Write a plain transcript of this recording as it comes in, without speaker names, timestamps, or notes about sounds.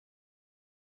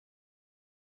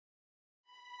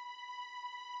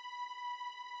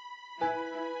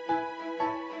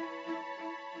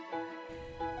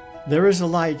There is a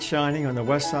light shining on the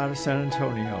west side of San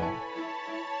Antonio.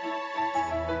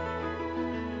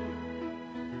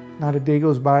 Not a day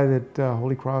goes by that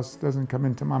Holy Cross doesn't come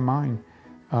into my mind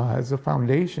as a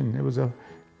foundation. It was a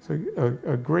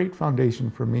great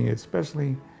foundation for me,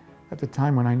 especially at the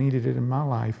time when I needed it in my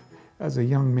life as a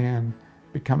young man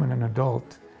becoming an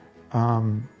adult.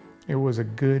 It was a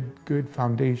good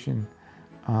foundation.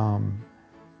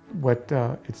 What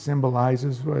it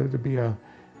symbolizes, whether to be a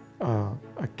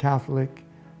Catholic,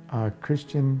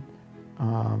 Christian,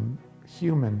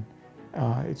 human,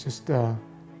 it's just,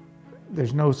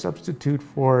 there's no substitute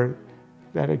for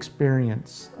that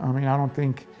experience. I mean, I don't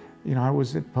think, I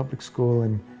was at public school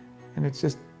and it's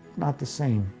just not the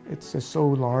same. It's just so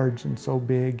large and so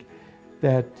big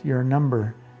that you're a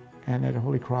number, and at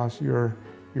Holy Cross you're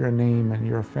a name and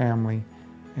you're a family,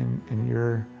 and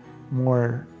you're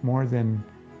more than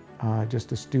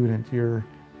just a student.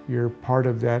 You're part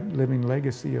of that living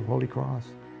legacy of Holy Cross.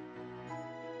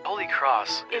 Holy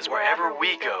Cross is wherever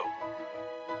we go.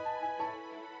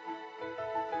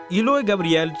 Eloy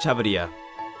Chavarria,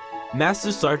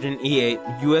 Master Sergeant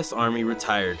E8, U.S. Army,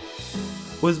 retired,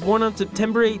 was born on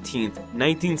September 18,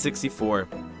 1964.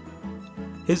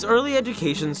 His early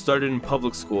education started in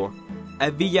public school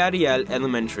at Villarreal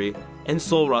Elementary and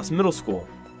Solros Middle School.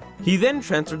 He then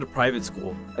transferred to private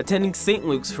school, attending St.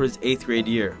 Luke's for his 8th grade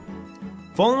year.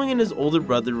 Following in his older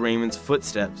brother Raymond's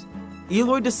footsteps,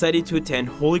 Eloy decided to attend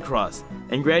Holy Cross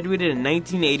and graduated in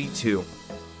 1982.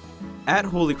 At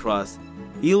Holy Cross,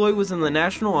 Eloy was in the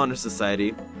National Honor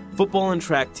Society, football and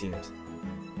track teams.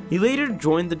 He later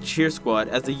joined the cheer squad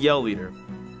as a yell leader.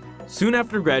 Soon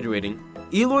after graduating,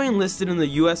 Eloy enlisted in the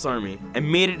U.S. Army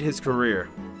and made it his career.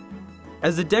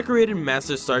 As a decorated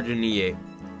Master Sergeant E8,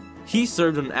 he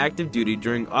served on active duty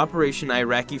during Operation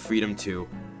Iraqi Freedom II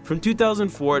from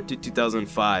 2004 to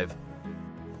 2005.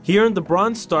 He earned the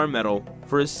Bronze Star Medal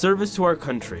for his service to our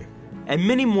country and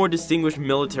many more distinguished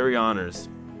military honors.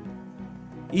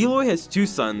 Eloy has 2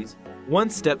 sons, 1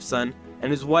 stepson,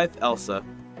 and his wife Elsa,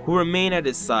 who remain at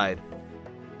his side.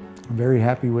 I'm very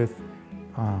happy with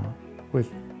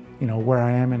where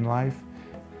I am in life,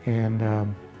 and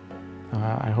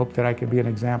I hope that I could be an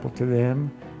example to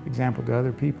them, example to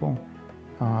other people,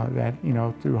 that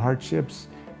through hardships,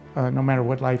 no matter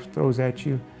what life throws at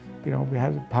you, we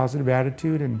have a positive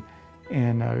attitude and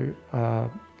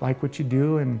like what you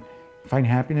do and find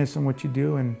happiness in what you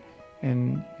do,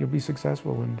 and you'll be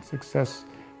successful. And success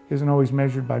isn't always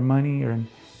measured by money and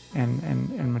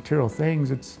material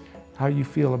things. It's how you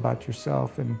feel about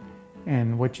yourself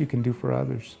and what you can do for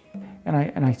others.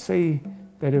 And I say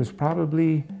that it was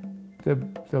probably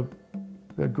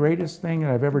the greatest thing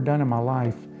that I've ever done in my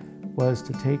life was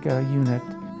to take a unit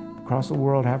across the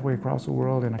world, halfway across the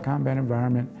world in a combat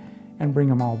environment, and bring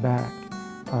them all back.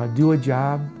 Do a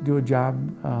job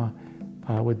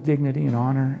with dignity and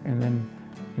honor, and then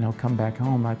come back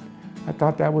home. I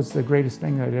thought that was the greatest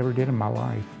thing that I ever did in my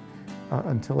life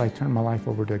until I turned my life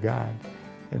over to God.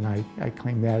 And I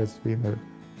claim that as being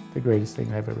the greatest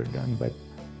thing I've ever done. But,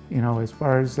 as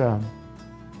far as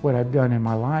what I've done in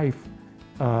my life,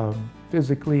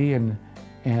 physically and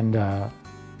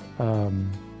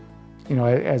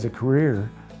as a career,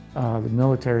 the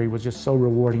military was just so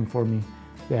rewarding for me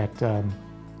that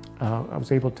I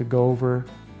was able to go over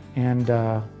and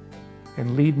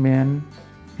lead men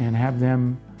and have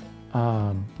them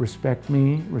respect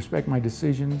me, respect my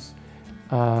decisions,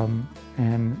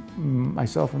 and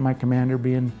myself and my commander,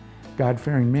 being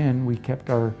God-fearing men, we kept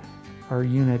our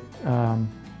unit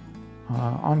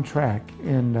on track.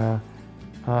 And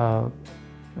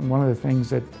one of the things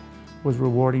that was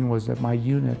rewarding was that my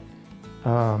unit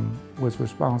was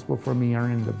responsible for me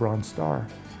earning the Bronze Star.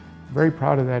 Very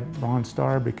proud of that Bronze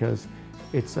Star because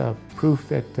it's proof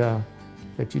that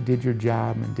you did your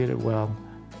job and did it well,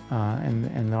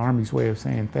 and the Army's way of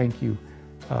saying thank you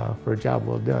for a job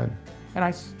well done. And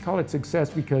I call it success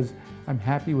because I'm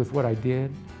happy with what I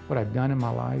did, what I've done in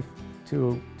my life.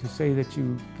 To say that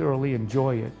you thoroughly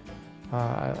enjoy it.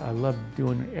 I love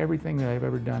doing everything that I've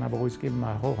ever done. I've always given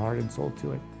my whole heart and soul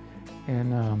to it,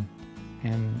 and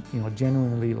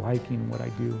genuinely liking what I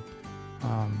do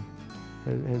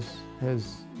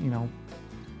has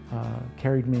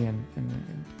carried me,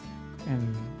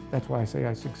 and that's why I say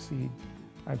I succeed.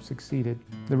 I've succeeded.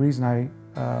 The reason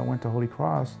I went to Holy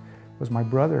Cross was my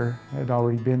brother had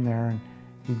already been there, and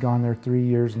he'd gone there 3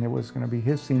 years, and it was going to be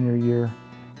his senior year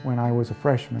when I was a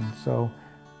freshman. So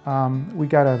we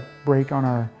got a break on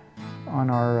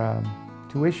our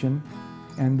tuition,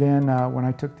 and then when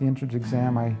I took the entrance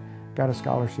exam, I got a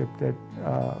scholarship that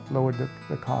lowered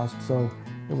the cost. So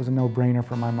it was a no-brainer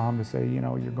for my mom to say, you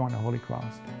know, you're going to Holy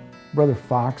Cross. Brother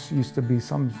Fox used to be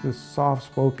this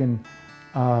soft-spoken,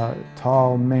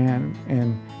 tall man,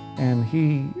 and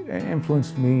he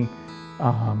influenced me.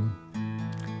 And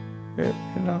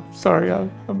I'm sorry,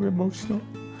 I'm emotional.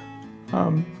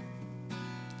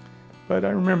 But I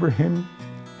remember him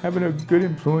having a good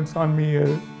influence on me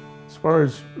as far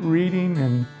as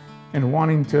reading and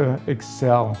wanting to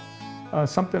excel.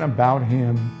 Something about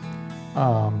him,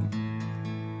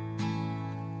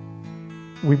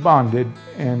 we bonded,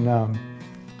 and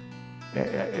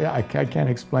I can't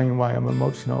explain why I'm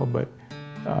emotional, but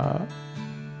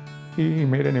he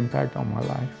made an impact on my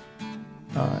life,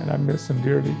 and I miss him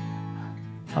dearly.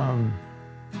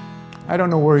 I don't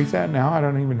know where he's at now. I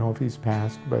don't even know if he's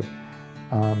passed, but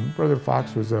Brother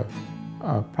Fox was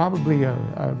probably a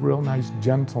real nice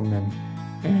gentleman,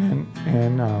 and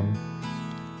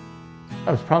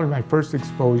that was probably my first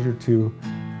exposure to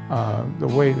the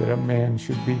way that a man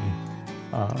should be.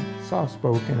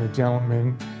 Soft-spoken, a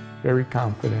gentleman, very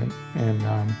confident,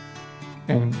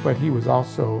 but he was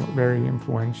also very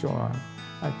influential,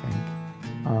 I think.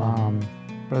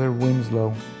 Brother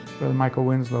Michael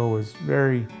Winslow was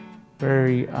very,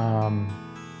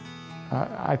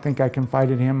 I think I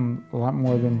confided in him a lot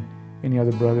more than any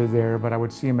other brother there, but I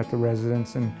would see him at the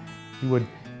residence, and he would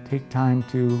take time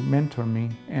to mentor me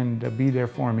and be there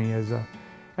for me as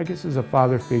I guess as a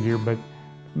father figure, but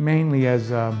mainly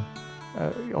as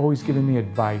always giving me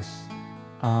advice.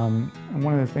 And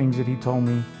one of the things that he told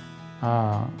me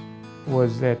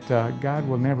was that God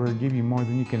will never give you more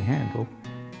than you can handle.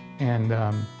 And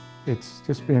it's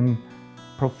just been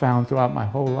profound throughout my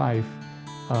whole life,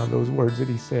 those words that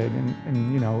he said.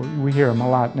 And you know, we hear them a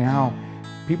lot now.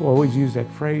 People always use that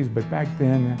phrase, but back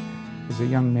then, as a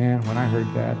young man, when I heard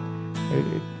that,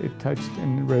 it touched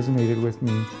and resonated with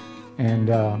me. And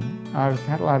I've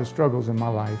had a lot of struggles in my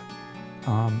life,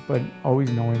 but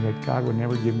always knowing that God would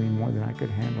never give me more than I could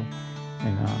handle.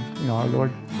 And you know, our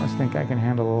Lord must think I can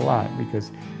handle a lot,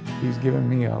 because He's given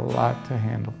me a lot to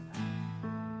handle.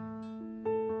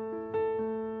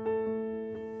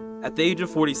 At the age of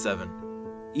 47,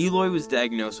 Eloy was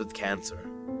diagnosed with cancer.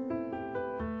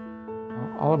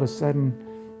 All of a sudden,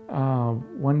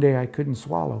 one day I couldn't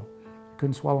swallow. I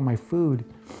couldn't swallow my food.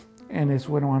 And this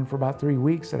went on for about 3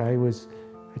 weeks that I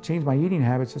changed my eating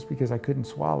habits just because I couldn't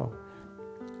swallow.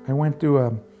 I went through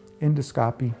an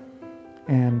endoscopy,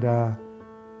 and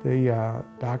the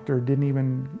doctor didn't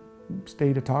even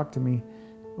stay to talk to me.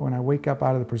 When I wake up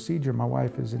out of the procedure, my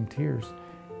wife is in tears.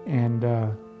 And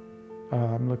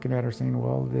I'm looking at her saying,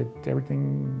 well, did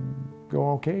everything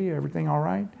go okay? Everything all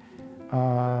right?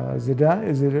 Is it done?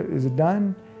 Is it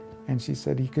done? And she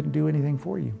said, he couldn't do anything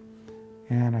for you.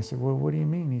 And I said, well, what do you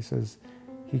mean? He says,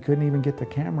 he couldn't even get the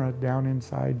camera down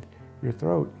inside your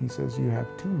throat. He says, you have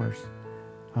tumors.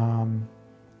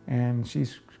 And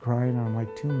she's crying, and I'm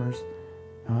like, tumors?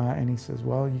 And he says,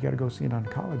 well, you got to go see an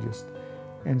oncologist.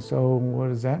 And so what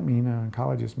does that mean? An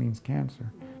oncologist means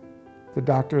cancer. The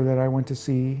doctor that I went to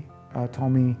see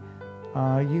told me,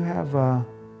 you have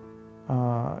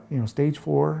stage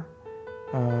 4.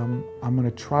 I'm going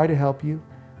to try to help you.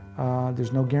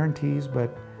 There's no guarantees,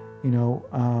 but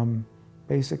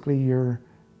basically you're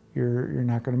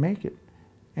not going to make it.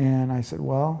 And I said,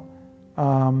 well,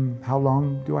 how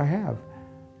long do I have?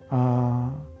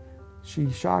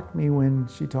 She shocked me when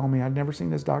she told me, I'd never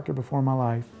seen this doctor before in my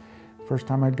life. First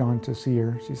time I'd gone to see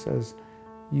her, she says,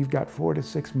 you've got 4 to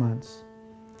 6 months,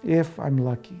 if I'm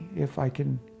lucky, if I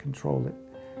can control it.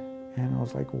 And I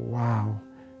was like, wow.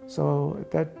 So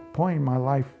at that point, my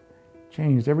life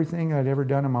changed. Everything I'd ever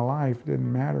done in my life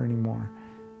didn't matter anymore.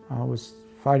 I was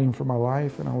fighting for my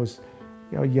life, and I was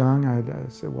young. I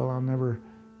said, well, I'll never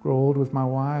grow old with my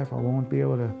wife. I won't be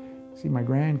able to see my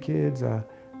grandkids.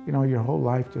 Your whole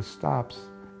life just stops.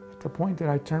 At the point that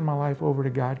I turned my life over to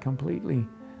God completely,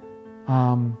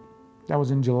 that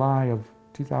was in July of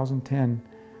 2010.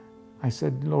 I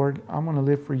said, Lord, I'm going to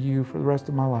live for you for the rest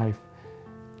of my life.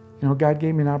 God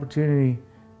gave me an opportunity.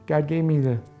 God gave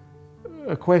me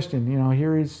a question.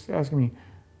 Here He's asking me,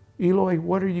 Eloy,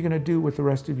 what are you going to do with the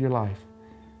rest of your life?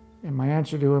 And my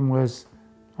answer to him was,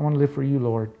 I want to live for you,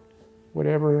 Lord.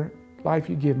 Whatever life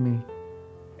you give me,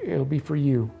 it'll be for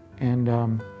you. And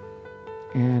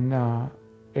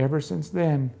ever since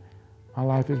then, my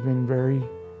life has been very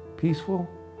peaceful,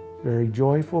 very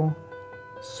joyful.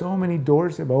 So many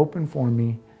doors have opened for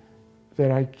me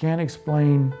that I can't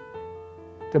explain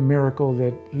the miracle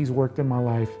that He's worked in my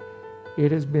life.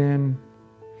 It has been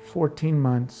 14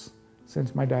 months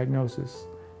since my diagnosis.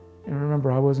 And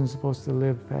remember, I wasn't supposed to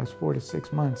live past 4 to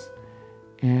 6 months.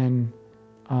 And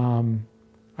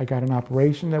I got an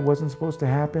operation that wasn't supposed to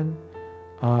happen.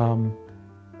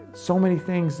 So many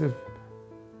things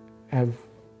have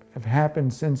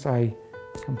happened since I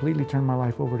completely turned my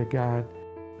life over to God.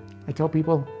 I tell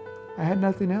people I had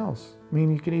nothing else. I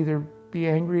mean, you can either be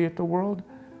angry at the world,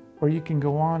 or you can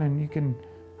go on and you can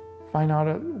find out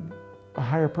a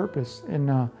higher purpose. And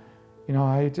you know,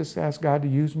 I just ask God to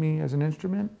use me as an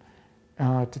instrument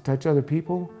to touch other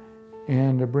people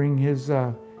and to bring His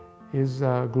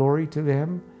glory to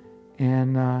them,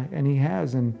 and He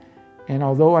has. And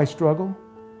although I struggle,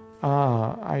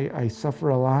 I suffer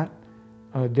a lot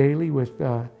daily with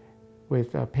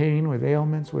pain, with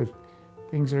ailments, with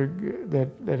things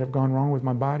that have gone wrong with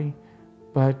my body,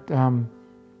 but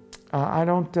I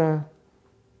don't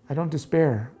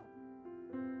despair.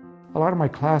 A lot of my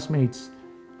classmates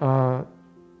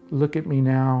look at me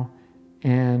now,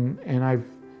 and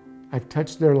I've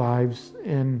touched their lives,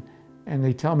 and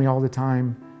they tell me all the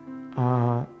time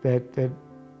that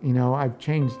you know, I've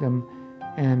changed them.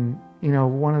 And you know,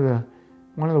 one of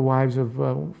the wives of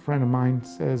a friend of mine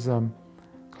says,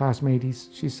 classmate,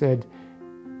 she said,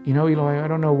 you know, Eloy, I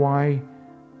don't know why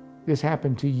this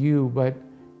happened to you, but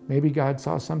maybe God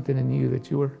saw something in you that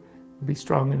you would be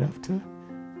strong enough to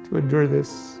endure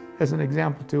this as an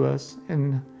example to us.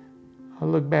 And I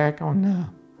look back on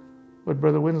what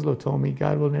Brother Winslow told me: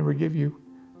 God will never give you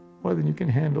more than you can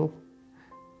handle.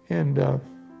 And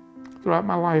throughout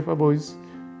my life, I've always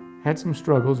had some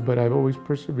struggles, but I've always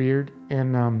persevered.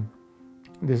 And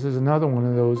this is another one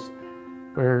of those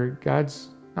where God's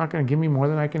not going to give me more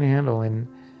than I can handle, and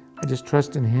I just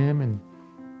trust in Him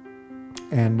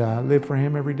and live for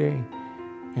Him every day.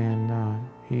 And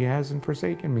He hasn't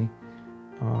forsaken me,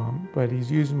 but He's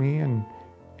used me. And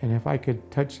if I could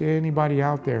touch anybody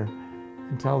out there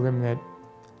and tell them that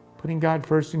putting God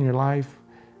first in your life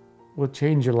will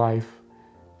change your life,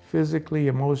 physically,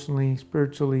 emotionally,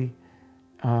 spiritually.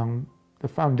 The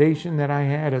foundation that I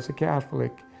had as a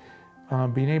Catholic,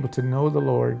 being able to know the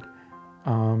Lord,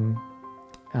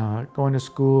 going to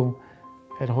school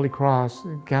at Holy Cross,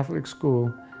 Catholic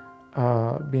school,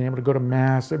 being able to go to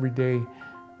Mass every day,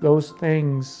 those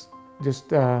things just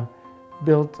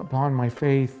built upon my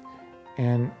faith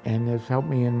and has helped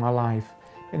me in my life,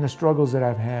 in the struggles that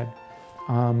I've had.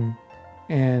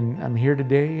 And I'm here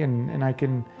today, and I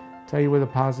can tell you with a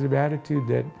positive attitude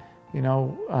that, you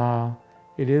know,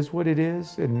 it is what it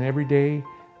is. And every day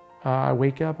I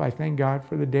wake up, I thank God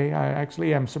for the day. I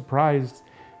actually am surprised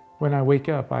when I wake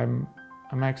up. I'm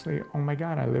actually, oh my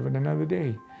God, I live in another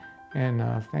day. And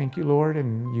thank you, Lord,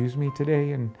 and use me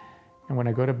today. And when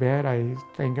I go to bed, I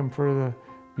thank Him for the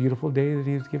beautiful day that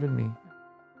He's given me.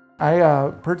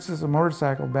 I purchased a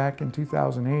motorcycle back in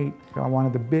 2008. I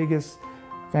wanted the biggest,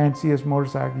 fanciest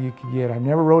motorcycle you could get. I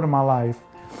never rode in my life.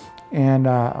 And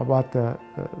I bought the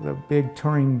big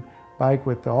touring bike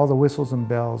with all the whistles and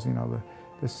bells, you know,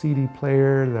 the CD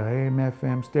player, the AM,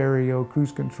 FM, stereo,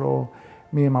 cruise control.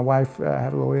 Me and my wife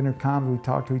have a little intercom. We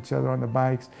talk to each other on the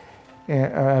bikes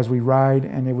as we ride,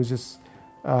 and it was just,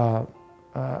 I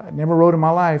never rode in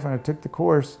my life, and I took the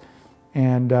course,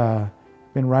 and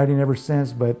been riding ever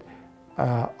since. But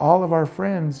all of our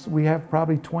friends, we have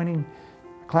probably 20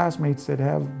 classmates that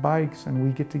have bikes, and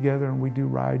we get together and we do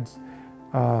rides,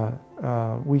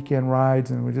 weekend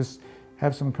rides, and we just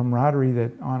have some camaraderie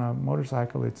that on a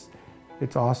motorcycle, it's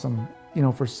awesome. You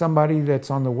know, for somebody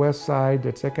that's on the west side,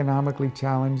 that's economically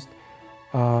challenged,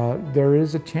 there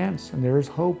is a chance and there is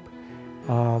hope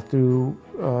through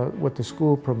what the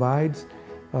school provides,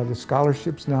 the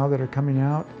scholarships now that are coming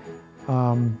out.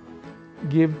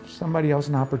 Give somebody else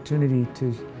an opportunity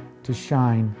to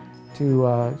shine,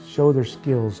 to show their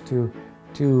skills, to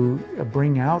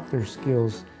bring out their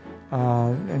skills,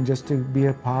 and just to be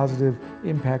a positive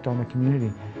impact on the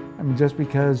community. I mean, just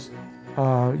because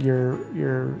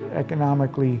you're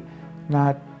economically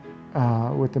not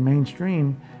with the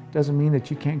mainstream doesn't mean that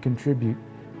you can't contribute,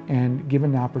 and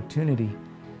given the opportunity.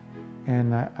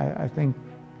 And I think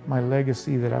my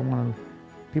legacy that I want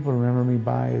people to remember me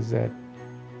by is that,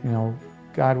 you know,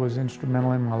 God was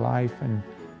instrumental in my life, and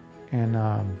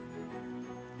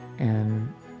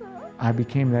I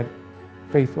became that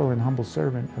faithful and humble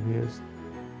servant of His.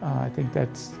 I think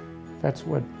that's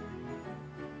what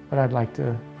I'd like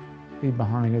to leave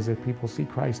behind, is that people see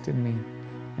Christ in me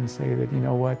and say that, you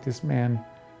know what, this man,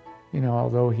 you know,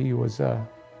 although he was you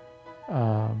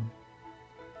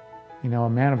know, a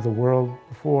man of the world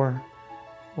before,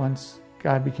 once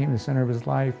God became the center of his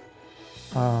life,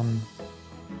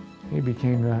 he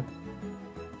became the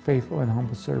faithful and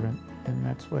humble servant, and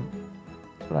that's what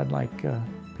I'd like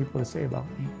people to say about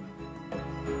me.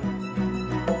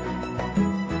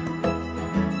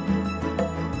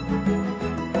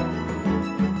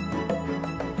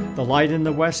 The light in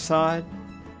the west side,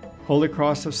 Holy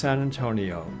Cross of San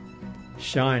Antonio,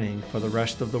 shining for the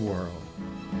rest of the world.